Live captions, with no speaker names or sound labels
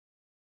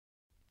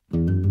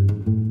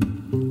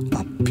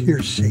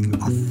piercing,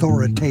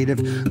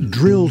 authoritative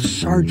drill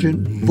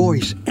sergeant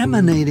voice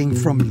emanating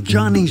from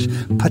Johnny's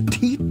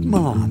petite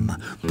mom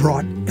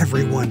brought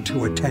everyone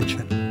to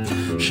attention.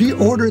 She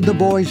ordered the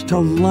boys to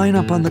line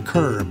up on the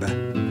curb.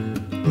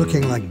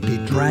 Looking like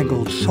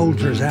bedraggled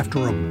soldiers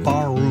after a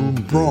barroom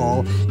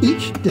brawl,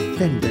 each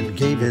defendant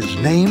gave his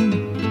name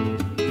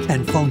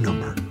and phone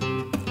number.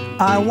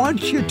 I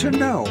want you to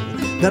know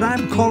that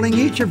I'm calling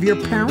each of your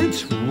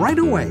parents right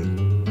away.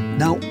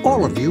 Now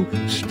all of you,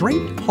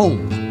 straight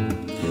home.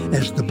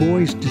 As the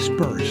boys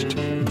dispersed,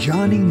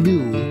 Johnny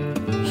knew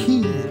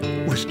he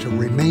was to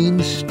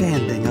remain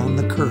standing on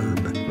the curb,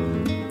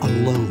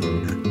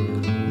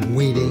 alone,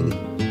 waiting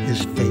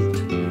his fate.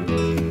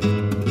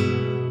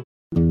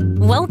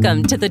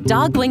 Welcome to the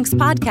Dog Winks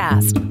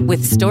Podcast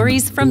with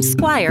stories from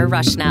Squire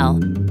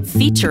Rushnell.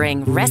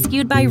 Featuring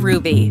Rescued by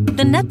Ruby,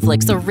 the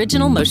Netflix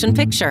original motion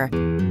picture.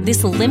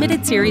 This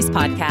limited series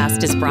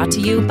podcast is brought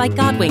to you by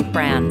Godwink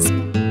Brands.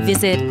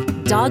 Visit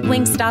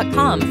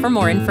dogwinks.com for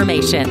more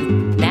information.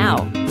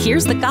 Now,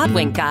 here's the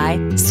Godwink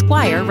guy,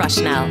 Squire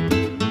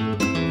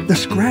Rushnell. The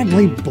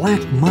scraggly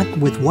black mutt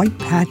with white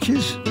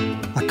patches,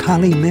 a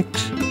collie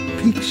mix,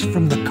 peeks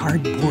from the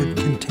cardboard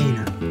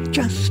container,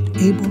 just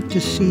able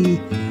to see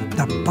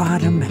the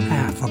bottom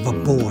half of a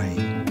boy.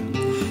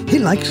 He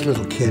likes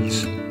little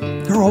kids.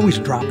 They're always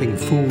dropping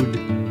food.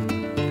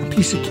 A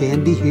piece of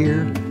candy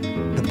here,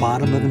 the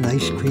bottom of an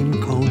ice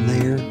cream cone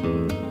there.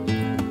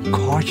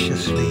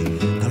 Cautiously,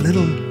 the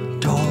little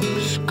dog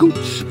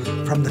scoots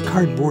from the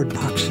cardboard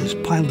boxes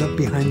piled up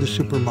behind the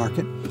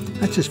supermarket.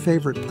 That's his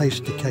favorite place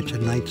to catch a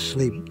night's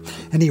sleep.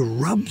 And he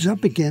rubs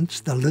up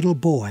against the little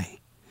boy,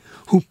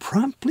 who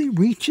promptly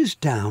reaches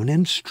down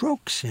and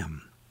strokes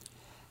him.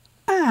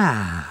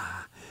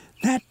 Ah,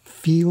 that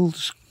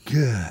feels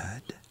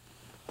good.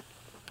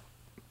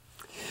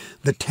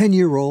 The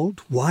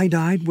 10-year-old,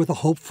 wide-eyed with a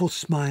hopeful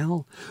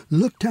smile,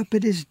 looked up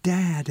at his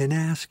dad and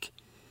asked,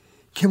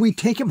 "Can we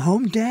take him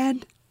home,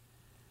 Dad?"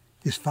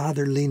 His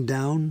father leaned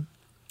down,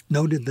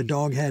 noted the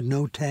dog had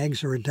no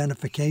tags or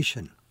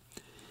identification.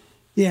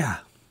 "Yeah,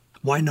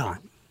 why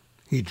not?"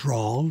 he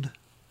drawled.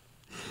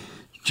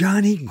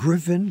 Johnny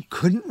Griffin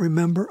couldn't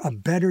remember a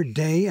better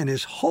day in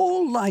his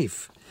whole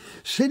life.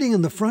 Sitting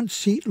in the front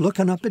seat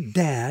looking up at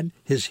Dad,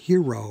 his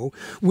hero,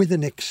 with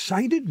an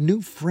excited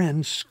new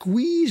friend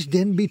squeezed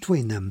in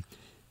between them,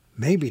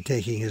 maybe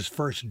taking his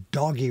first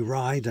doggy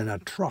ride in a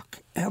truck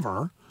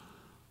ever.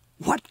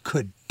 What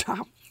could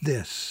top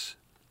this?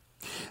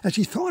 As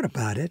he thought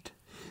about it,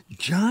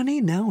 Johnny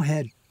now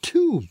had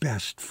two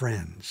best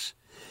friends,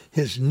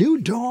 his new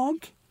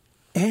dog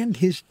and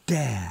his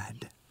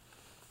dad.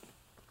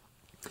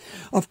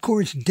 Of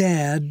course,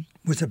 Dad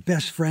was a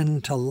best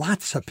friend to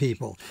lots of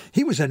people.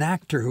 He was an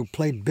actor who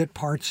played bit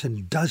parts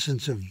in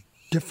dozens of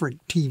different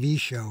TV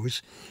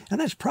shows,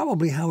 and that's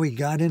probably how he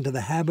got into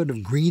the habit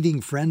of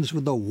greeting friends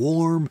with a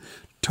warm,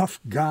 tough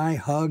guy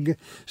hug,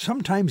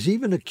 sometimes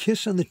even a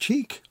kiss on the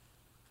cheek,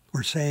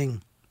 or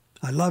saying,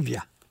 "I love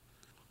ya."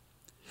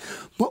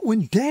 But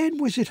when Dad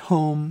was at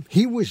home,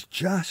 he was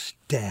just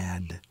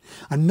Dad,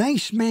 a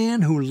nice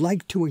man who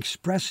liked to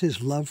express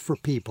his love for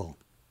people.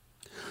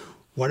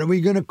 "What are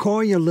we going to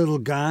call you, little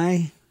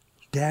guy?"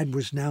 Dad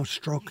was now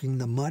stroking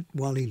the mutt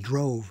while he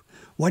drove.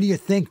 "What do you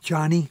think,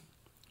 Johnny?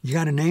 You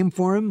got a name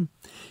for him?"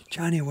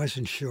 Johnny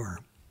wasn't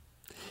sure.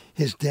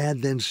 His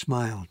dad then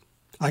smiled.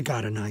 "I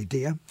got an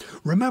idea.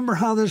 Remember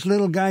how this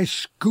little guy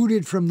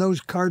scooted from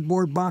those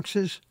cardboard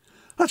boxes?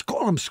 Let's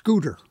call him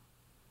Scooter."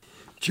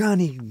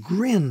 Johnny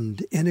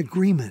grinned in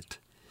agreement.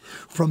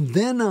 From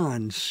then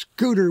on,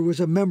 Scooter was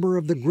a member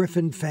of the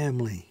Griffin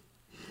family.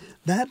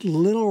 That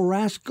little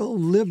rascal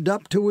lived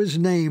up to his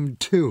name,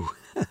 too.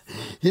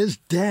 His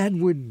dad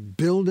would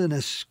build an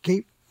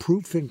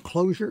escape-proof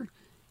enclosure,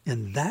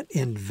 and that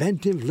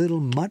inventive little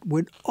mutt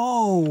would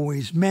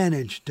always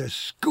manage to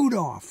scoot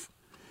off.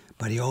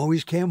 But he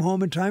always came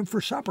home in time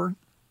for supper.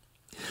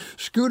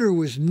 Scooter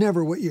was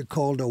never what you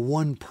called a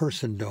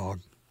one-person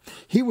dog.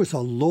 He was a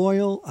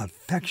loyal,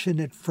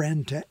 affectionate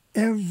friend to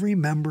every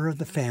member of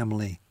the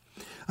family,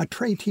 a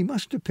trait he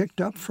must have picked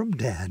up from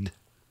Dad.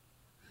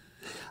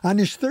 On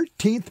his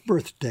 13th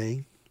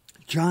birthday,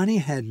 Johnny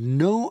had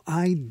no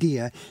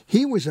idea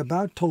he was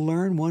about to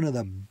learn one of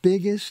the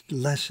biggest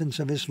lessons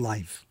of his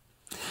life.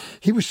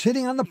 He was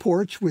sitting on the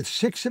porch with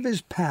 6 of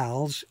his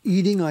pals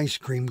eating ice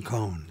cream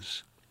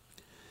cones.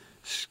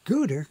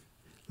 Scooter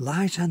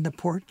lies on the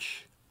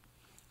porch,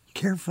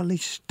 carefully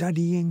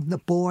studying the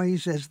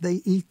boys as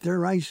they eat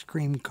their ice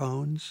cream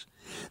cones.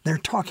 They're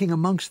talking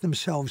amongst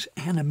themselves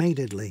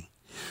animatedly.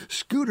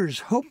 Scooter's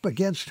hope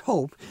against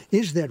hope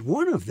is that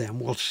one of them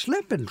will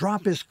slip and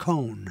drop his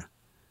cone.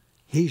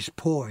 He's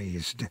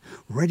poised,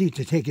 ready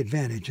to take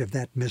advantage of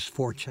that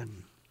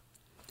misfortune.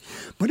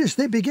 But as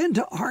they begin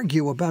to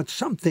argue about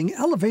something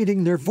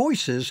elevating their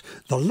voices,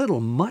 the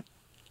little mutt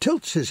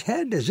tilts his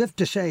head as if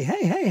to say,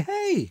 "Hey, hey,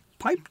 hey,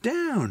 pipe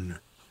down."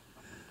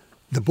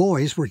 The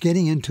boys were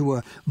getting into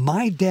a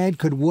 "my dad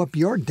could whoop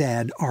your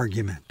dad"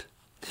 argument.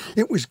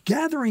 It was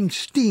gathering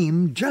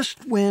steam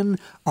just when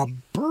a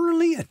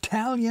burly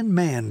Italian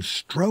man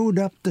strode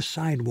up the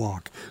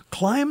sidewalk,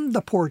 climbed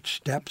the porch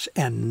steps,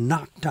 and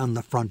knocked on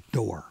the front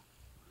door.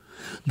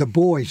 The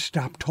boys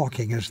stopped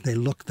talking as they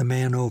looked the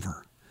man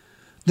over.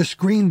 The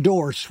screen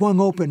door swung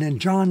open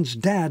and John's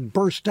dad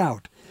burst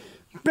out,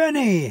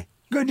 "Benny,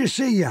 good to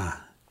see ya."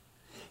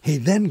 He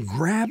then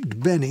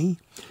grabbed Benny,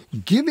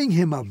 giving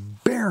him a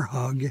bear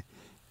hug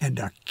and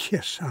a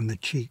kiss on the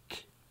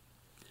cheek.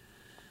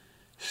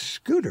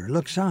 Scooter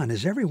looks on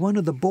as every one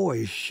of the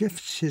boys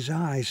shifts his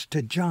eyes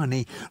to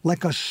Johnny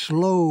like a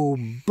slow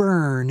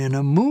burn in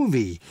a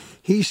movie.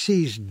 He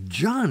sees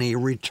Johnny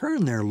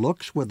return their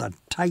looks with a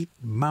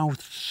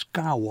tight-mouthed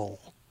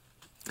scowl.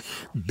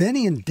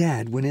 Benny and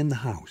Dad went in the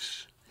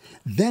house.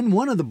 Then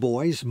one of the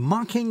boys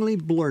mockingly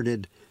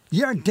blurted,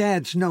 "Your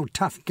dad's no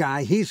tough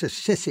guy, he's a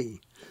sissy."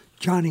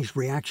 Johnny's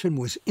reaction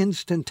was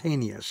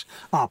instantaneous,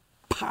 a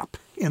pop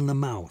in the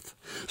mouth.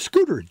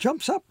 Scooter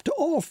jumps up to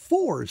all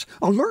fours,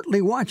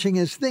 alertly watching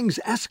as things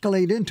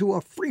escalate into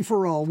a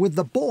free-for-all with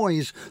the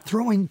boys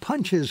throwing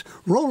punches,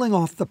 rolling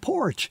off the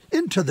porch,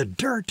 into the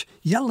dirt,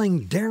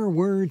 yelling dare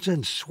words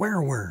and swear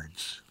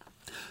words.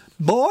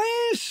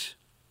 "Boys!"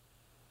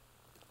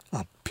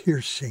 A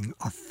piercing,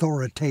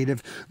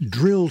 authoritative,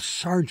 drill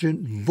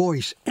sergeant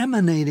voice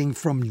emanating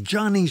from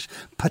Johnny's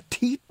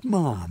petite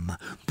mom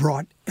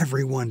brought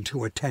everyone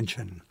to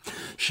attention.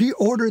 She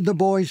ordered the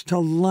boys to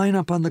line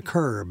up on the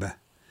curb.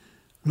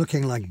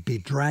 Looking like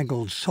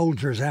bedraggled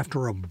soldiers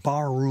after a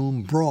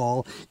barroom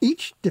brawl,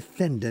 each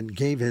defendant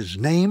gave his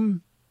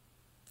name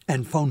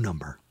and phone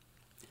number.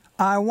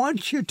 "I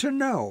want you to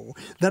know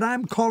that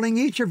I'm calling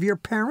each of your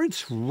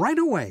parents right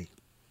away.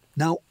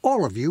 Now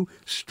all of you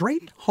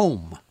straight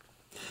home."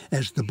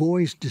 As the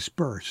boys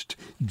dispersed,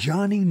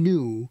 Johnny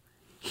knew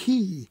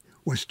he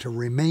was to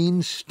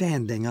remain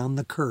standing on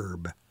the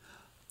curb,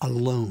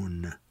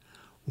 alone,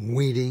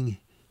 waiting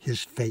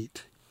his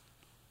fate.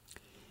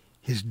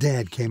 His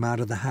dad came out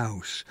of the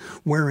house,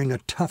 wearing a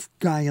tough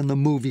guy in the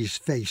movies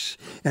face,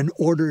 and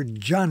ordered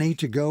Johnny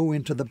to go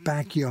into the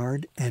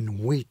backyard and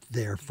wait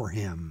there for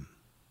him.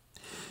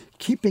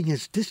 Keeping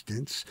his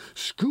distance,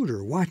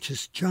 Scooter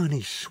watches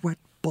Johnny sweat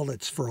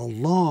bullets for a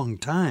long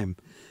time,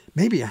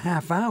 maybe a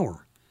half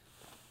hour.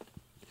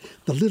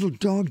 The little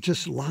dog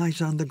just lies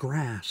on the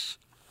grass,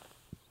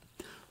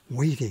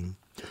 waiting,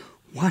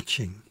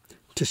 watching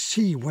to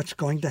see what's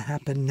going to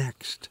happen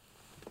next.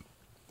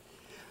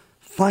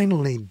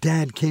 Finally,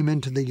 Dad came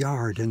into the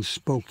yard and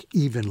spoke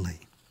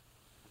evenly.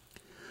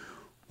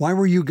 "Why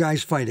were you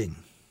guys fighting?"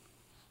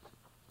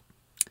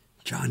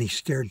 Johnny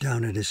stared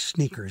down at his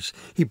sneakers.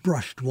 He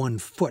brushed one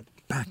foot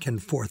back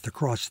and forth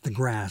across the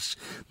grass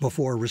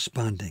before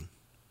responding.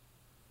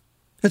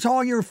 "It's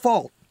all your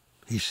fault,"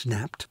 he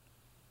snapped.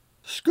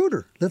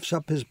 Scooter lifts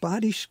up his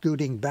body,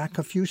 scooting back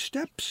a few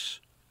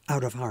steps,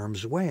 out of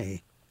harm's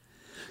way.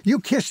 "You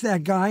kissed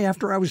that guy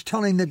after I was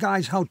telling the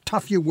guys how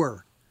tough you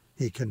were,"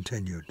 he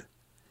continued.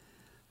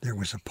 There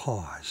was a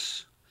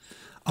pause,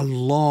 a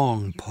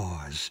long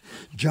pause.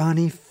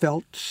 Johnny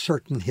felt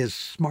certain his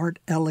smart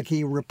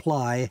alecky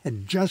reply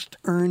had just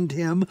earned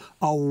him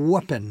a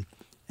whooping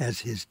as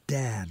his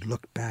dad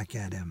looked back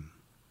at him.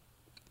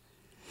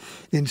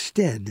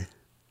 Instead,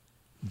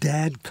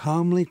 Dad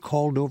calmly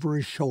called over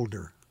his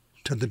shoulder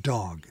to the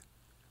dog.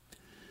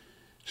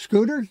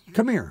 "Scooter,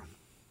 come here."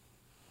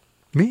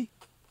 "Me?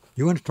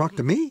 You want to talk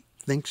to me?"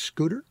 thinks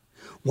Scooter,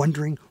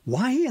 wondering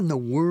why in the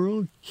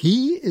world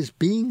he is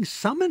being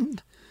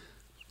summoned.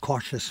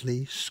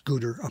 Cautiously,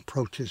 Scooter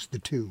approaches the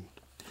two.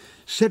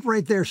 "Sit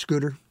right there,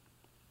 Scooter,"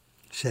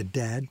 said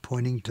Dad,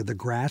 pointing to the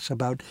grass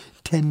about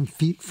 10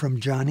 feet from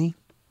Johnny.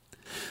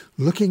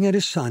 Looking at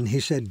his son,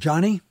 he said,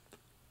 "Johnny,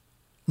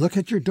 look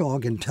at your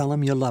dog and tell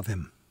him you love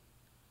him."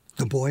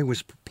 The boy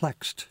was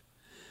perplexed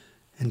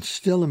and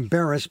still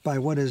embarrassed by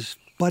what his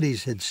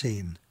buddies had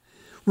seen.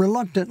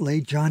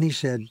 Reluctantly, Johnny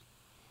said,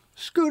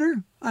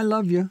 "Scooter, I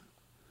love you."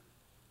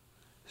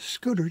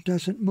 Scooter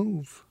doesn't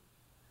move.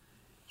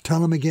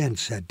 "Tell him again,"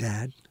 said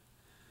Dad.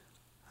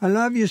 "I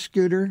love you,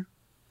 Scooter,"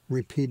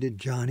 repeated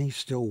Johnny,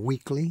 still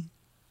weakly.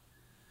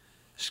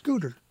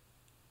 Scooter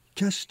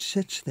just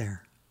sits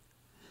there.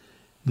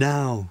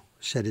 "Now,"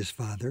 said his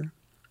father,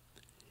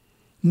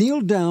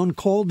 "kneel down,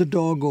 call the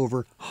dog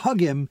over,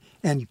 hug him,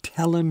 and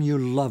tell him you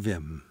love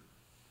him."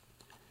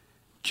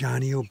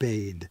 Johnny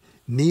obeyed.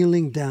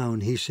 Kneeling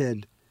down, he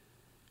said,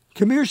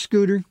 "Come here,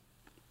 Scooter."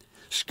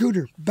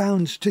 Scooter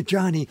bounds to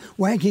Johnny,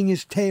 wagging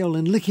his tail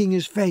and licking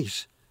his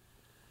face.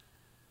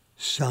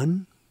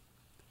 "Son,"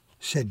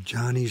 said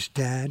Johnny's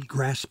dad,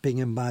 grasping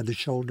him by the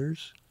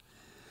shoulders,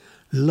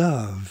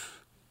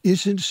 "love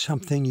isn't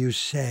something you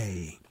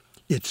say,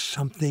 it's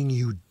something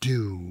you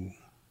do."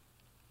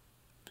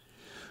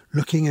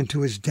 Looking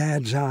into his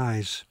dad's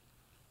eyes,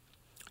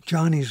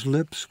 Johnny's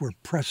lips were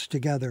pressed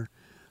together,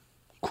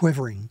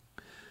 quivering,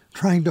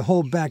 trying to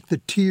hold back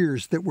the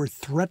tears that were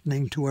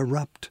threatening to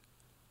erupt.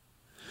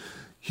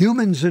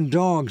 "Humans and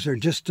dogs are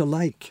just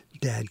alike,"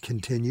 Dad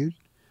continued.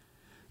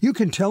 You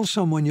can tell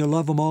someone you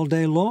love them all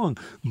day long,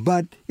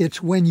 but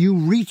it's when you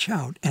reach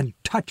out and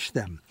touch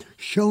them,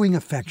 showing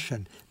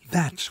affection,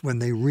 that's when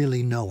they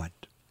really know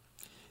it.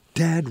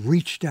 Dad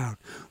reached out,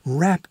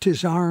 wrapped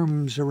his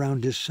arms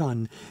around his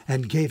son,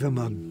 and gave him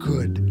a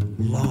good,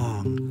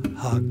 long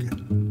hug.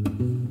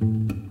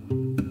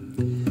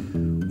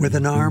 With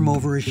an arm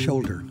over his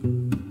shoulder,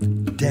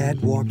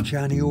 Dad walked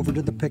Johnny over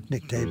to the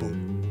picnic table,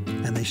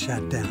 and they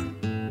sat down.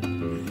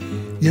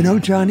 You know,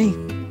 Johnny,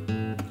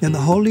 in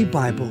the Holy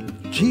Bible,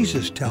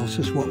 Jesus tells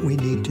us what we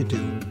need to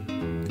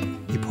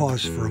do. He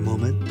paused for a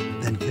moment,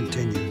 then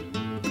continued.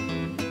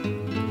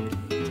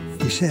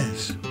 He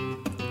says,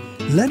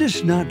 let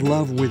us not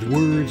love with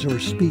words or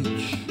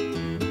speech,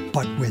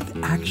 but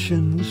with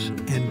actions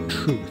and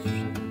truth.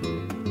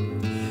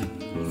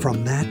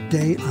 From that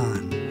day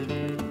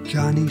on,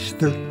 Johnny's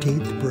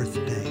 13th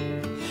birthday,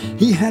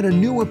 he had a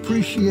new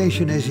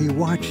appreciation as he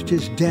watched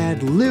his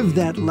dad live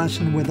that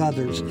lesson with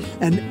others.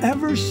 And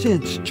ever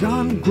since,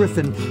 John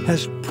Griffin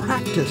has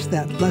practiced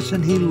that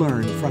lesson he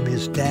learned from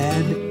his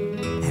dad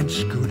and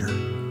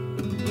Scooter.